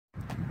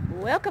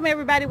Welcome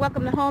everybody,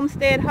 welcome to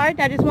Homestead Heart.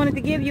 I just wanted to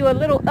give you a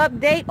little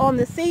update on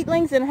the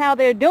seedlings and how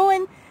they're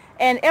doing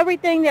and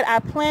everything that I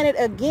planted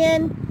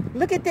again.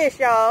 Look at this,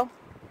 y'all.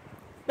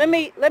 Let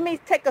me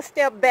take a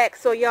step back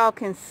so y'all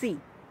can see.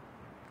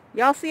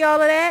 Y'all see all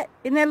of that?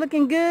 Isn't that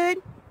looking good?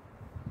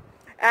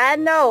 I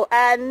know.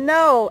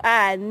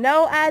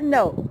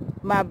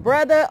 My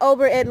brother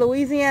over at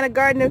Louisiana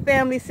Gardener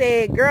Family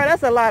said, girl,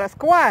 that's a lot of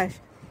squash.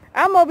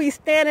 I'm going to be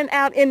standing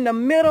out in the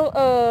middle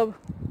of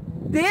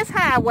this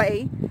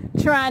highway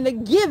trying to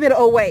give it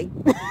away.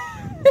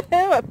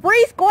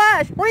 Free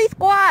squash, free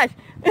squash.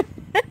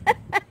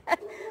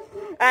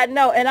 I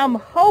know, and I'm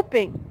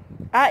hoping,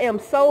 I am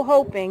so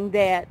hoping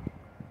that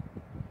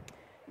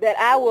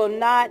I will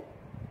not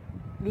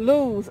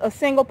lose a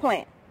single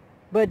plant.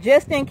 But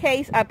just in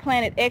case, I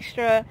planted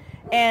extra.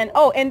 And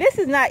oh, and this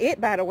is not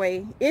it, by the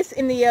way. It's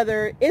in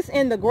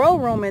the grow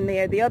room in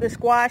there. The other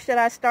squash that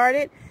I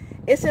started,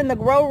 it's in the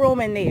grow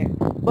room in there.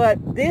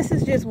 But this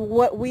is just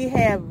what we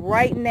have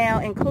right now,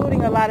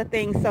 including a lot of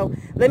things. So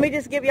let me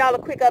just give y'all a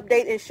quick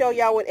update and show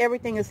y'all what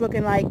everything is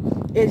looking like.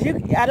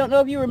 I don't know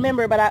if you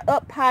remember, but I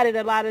up-potted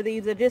a lot of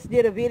these. I just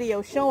did a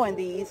video showing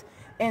these.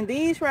 And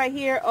these right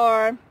here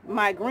are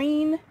my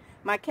green,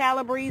 my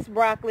Calabrese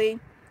broccoli,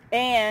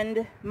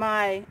 and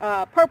my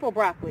purple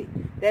broccoli.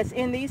 That's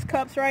in these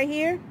cups right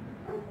here,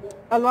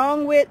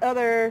 along with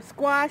other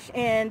squash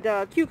and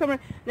cucumber.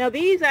 Now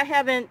these I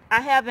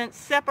haven't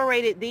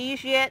separated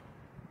these yet.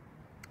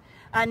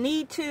 I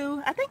need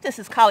to. I think this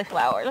is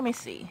cauliflower. Let me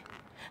see.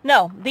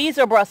 No, these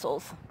are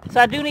Brussels. So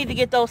I do need to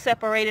get those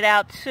separated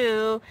out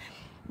too.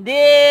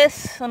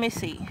 This, let me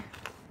see.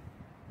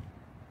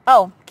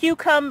 Oh,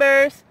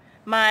 cucumbers.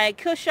 My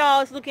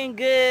cushaw is looking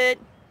good.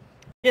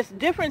 Just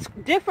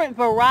different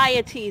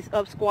varieties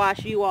of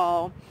squash, you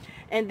all.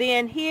 And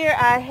then here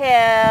I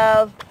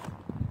have,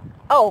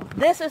 oh,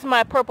 this is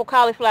my purple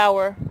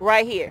cauliflower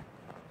right here.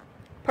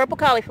 Purple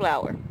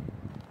cauliflower.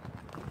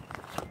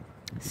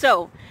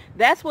 So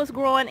that's what's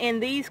growing in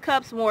these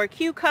cups. More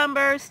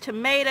cucumbers,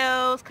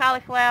 tomatoes,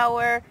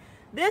 cauliflower.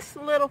 This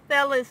little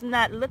fella is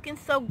not looking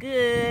so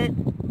good,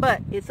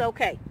 but it's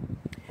okay.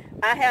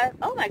 I have,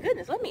 oh my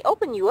goodness, let me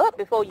open you up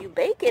before you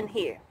bake in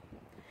here.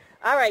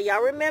 All right,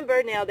 y'all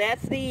remember now,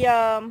 that's the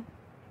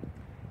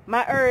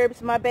my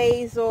herbs, my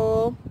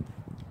basil.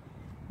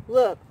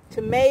 Look,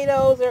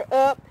 tomatoes are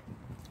up.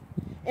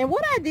 And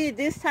what I did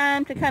this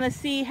time to kind of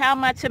see how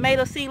my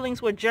tomato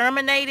seedlings were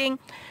germinating,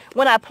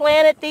 when I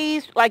planted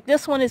these, like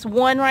this one is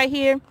one right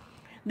here.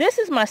 This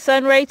is my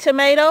sunray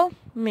tomato.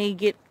 Let me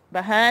get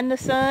behind the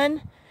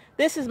sun.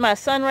 This is my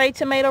sunray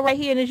tomato right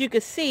here. And as you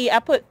can see, I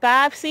put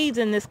 5 seeds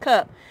in this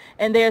cup.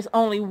 And there's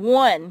only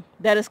one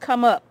that has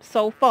come up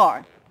so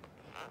far.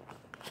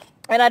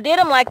 And I did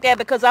them like that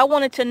because I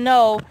wanted to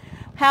know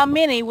how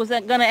many was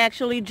going to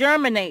actually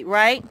germinate,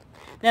 right?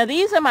 Now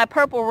these are my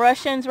purple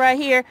Russians right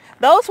here.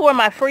 Those were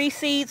my free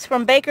seeds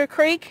from Baker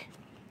Creek.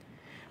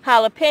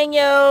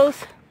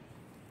 Jalapenos.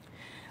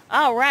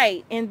 All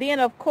right. And then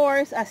of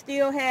course I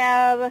still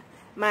have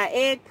my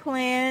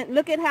eggplant.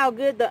 Look at how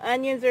good the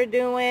onions are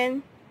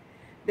doing.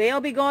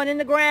 They'll be going in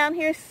the ground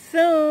here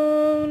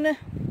soon.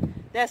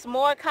 That's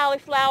more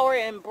cauliflower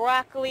and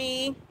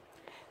broccoli.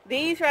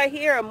 These right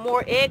here are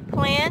more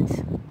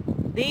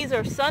eggplant. These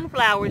are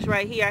sunflowers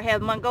right here. I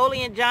have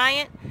Mongolian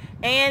Giant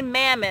and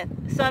Mammoth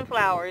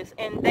sunflowers,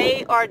 and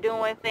they are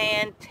doing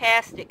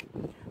fantastic.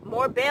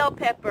 More bell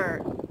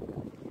pepper,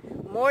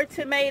 more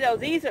tomatoes.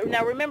 These are,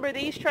 now remember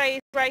these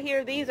trays right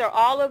here, these are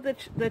all of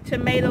the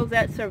tomatoes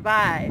that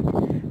survived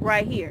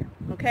right here,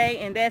 okay?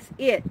 And that's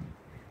it.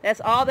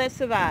 That's all that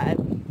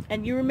survived.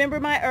 And you remember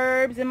my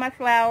herbs and my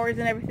flowers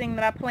and everything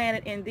that I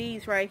planted in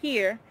these right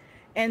here.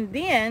 And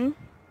then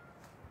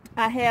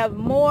I have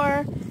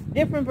more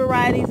different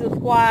varieties of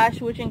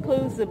squash, which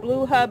includes the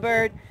Blue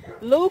Hubbard,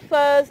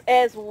 loofahs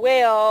as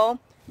well.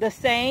 The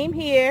same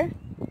here.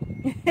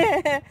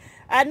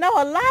 I know,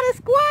 a lot of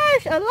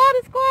squash, a lot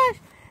of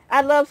squash.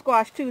 I love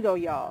squash too though,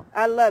 y'all.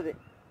 I love it.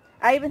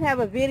 I even have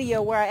a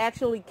video where I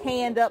actually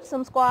canned up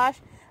some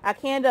squash. I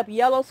canned up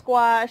yellow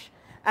squash.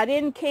 I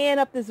didn't can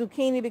up the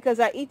zucchini because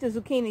I eat the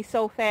zucchini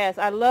so fast.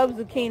 I love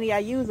zucchini. I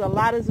use a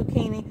lot of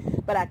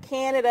zucchini, but I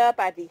can it up.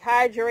 I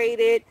dehydrate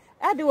it.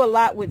 I do a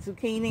lot with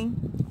zucchini.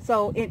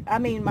 So,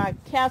 my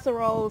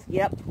casseroles,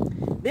 yep.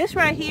 This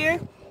right here,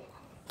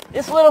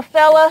 this little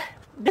fella,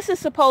 this is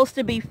supposed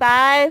to be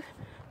 5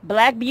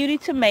 Black Beauty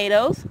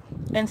tomatoes.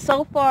 And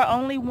so far,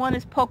 only one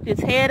has poked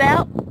its head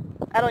out.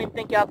 I don't even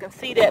think y'all can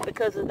see that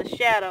because of the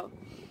shadow.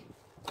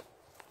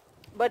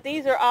 But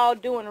these are all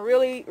doing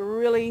really,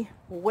 really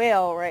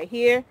well right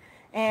here.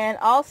 And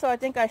also, I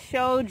think I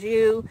showed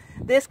you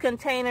this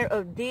container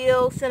of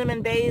dill,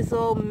 cinnamon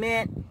basil,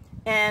 mint,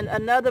 and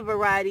another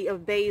variety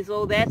of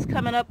basil. That's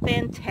coming up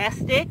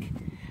fantastic.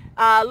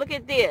 Look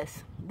at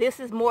this. This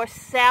is more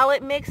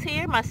salad mix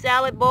here, my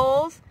salad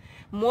bowls.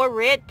 More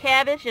red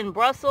cabbage and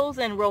Brussels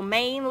and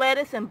romaine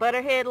lettuce and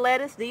butterhead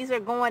lettuce. These are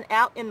going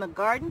out in the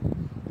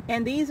garden.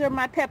 And these are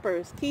my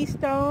peppers.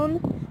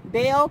 Keystone,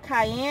 bell,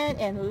 cayenne,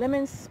 and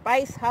lemon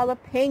spice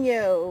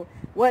jalapeno.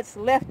 What's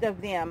left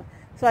of them.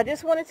 So I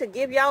just wanted to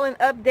give y'all an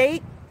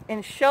update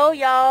and show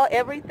y'all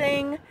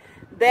everything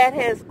that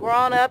has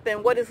grown up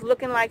and what it's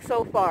looking like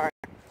so far.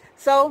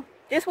 So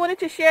just wanted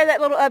to share that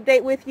little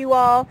update with you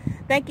all.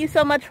 Thank you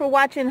so much for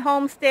watching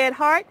Homestead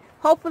Heart.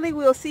 Hopefully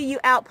we'll see you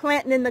out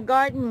planting in the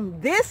garden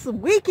this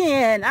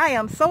weekend. I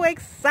am so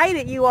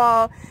excited, you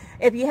all.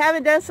 If you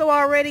haven't done so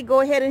already, go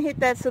ahead and hit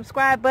that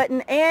subscribe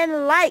button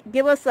and like.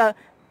 Give us a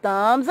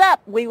thumbs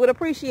up. We would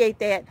appreciate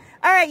that.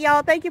 All right,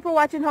 y'all. Thank you for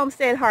watching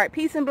Homestead Heart.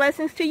 Peace and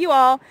blessings to you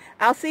all.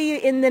 I'll see you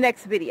in the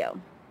next video.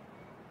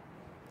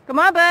 Come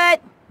on, bud.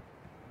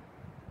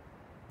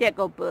 Yeah,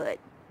 go, bud.